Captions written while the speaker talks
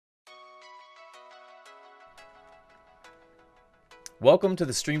Welcome to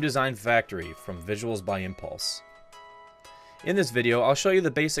the Stream Design Factory from Visuals by Impulse. In this video, I'll show you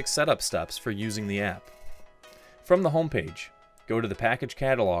the basic setup steps for using the app. From the home page, go to the package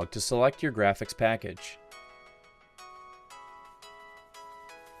catalog to select your graphics package.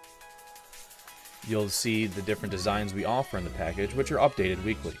 You'll see the different designs we offer in the package, which are updated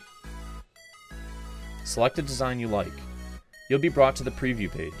weekly. Select a design you like. You'll be brought to the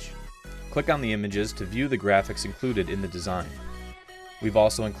preview page. Click on the images to view the graphics included in the design. We've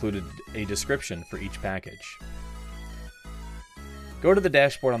also included a description for each package. Go to the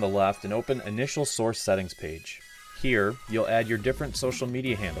dashboard on the left and open Initial Source Settings page. Here, you'll add your different social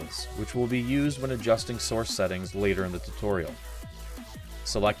media handles, which will be used when adjusting source settings later in the tutorial.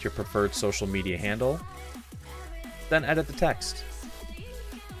 Select your preferred social media handle, then edit the text.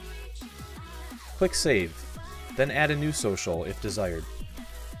 Click Save, then add a new social if desired.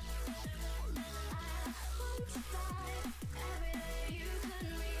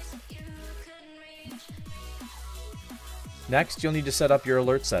 Next, you'll need to set up your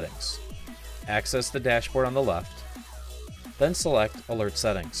alert settings. Access the dashboard on the left, then select Alert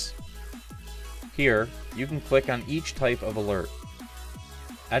Settings. Here, you can click on each type of alert.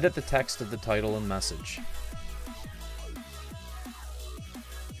 Edit the text of the title and message.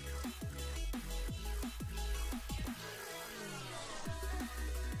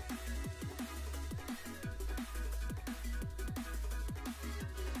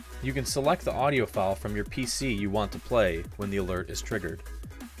 You can select the audio file from your PC you want to play when the alert is triggered.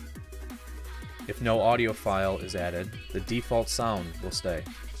 If no audio file is added, the default sound will stay.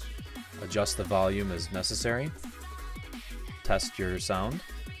 Adjust the volume as necessary, test your sound,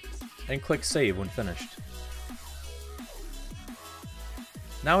 and click Save when finished.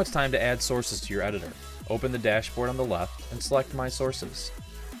 Now it's time to add sources to your editor. Open the dashboard on the left and select My Sources.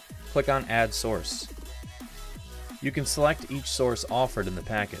 Click on Add Source. You can select each source offered in the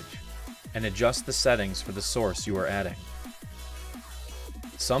package and adjust the settings for the source you are adding.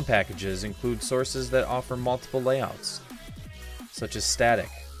 Some packages include sources that offer multiple layouts, such as static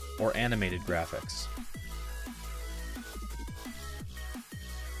or animated graphics.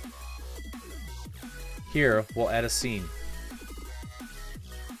 Here, we'll add a scene.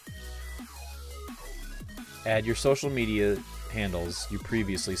 Add your social media handles you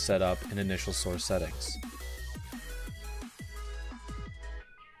previously set up in Initial Source Settings.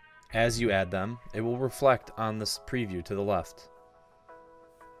 As you add them, it will reflect on this preview to the left.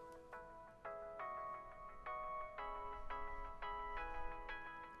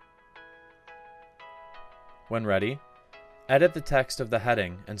 When ready, edit the text of the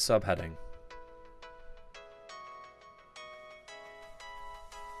heading and subheading.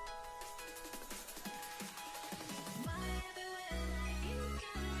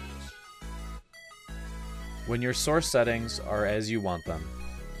 When your source settings are as you want them,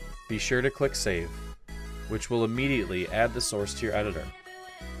 be sure to click Save, which will immediately add the source to your editor.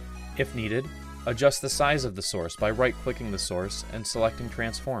 If needed, adjust the size of the source by right-clicking the source and selecting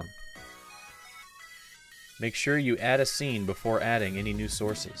Transform. Make sure you add a scene before adding any new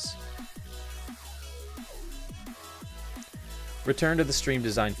sources. Return to the Stream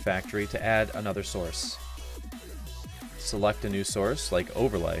Design Factory to add another source. Select a new source, like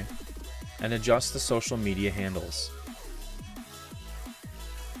Overlay, and adjust the social media handles.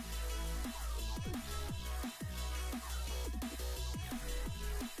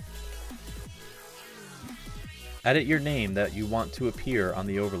 Edit your name that you want to appear on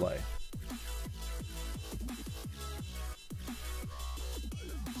the overlay.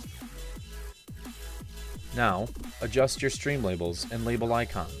 Now, adjust your stream labels and label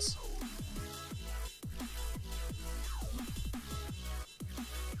icons.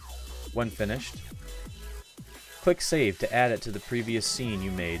 When finished, click Save to add it to the previous scene you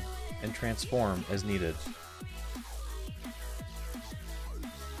made and transform as needed.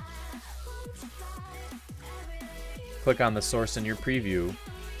 Click on the source in your preview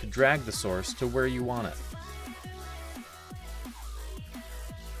to drag the source to where you want it.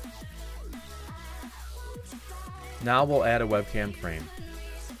 Now we'll add a webcam frame.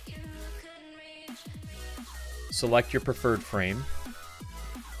 Select your preferred frame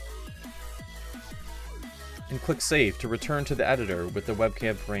and click Save to return to the editor with the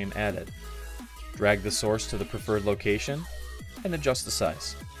webcam frame added. Drag the source to the preferred location and adjust the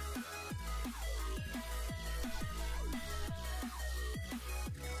size.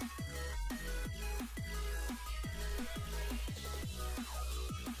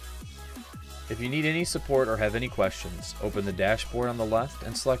 If you need any support or have any questions, open the dashboard on the left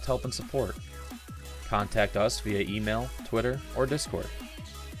and select Help and Support. Contact us via email, Twitter, or Discord.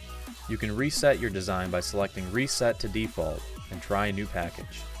 You can reset your design by selecting Reset to Default and try a new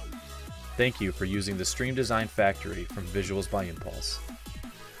package. Thank you for using the Stream Design Factory from Visuals by Impulse.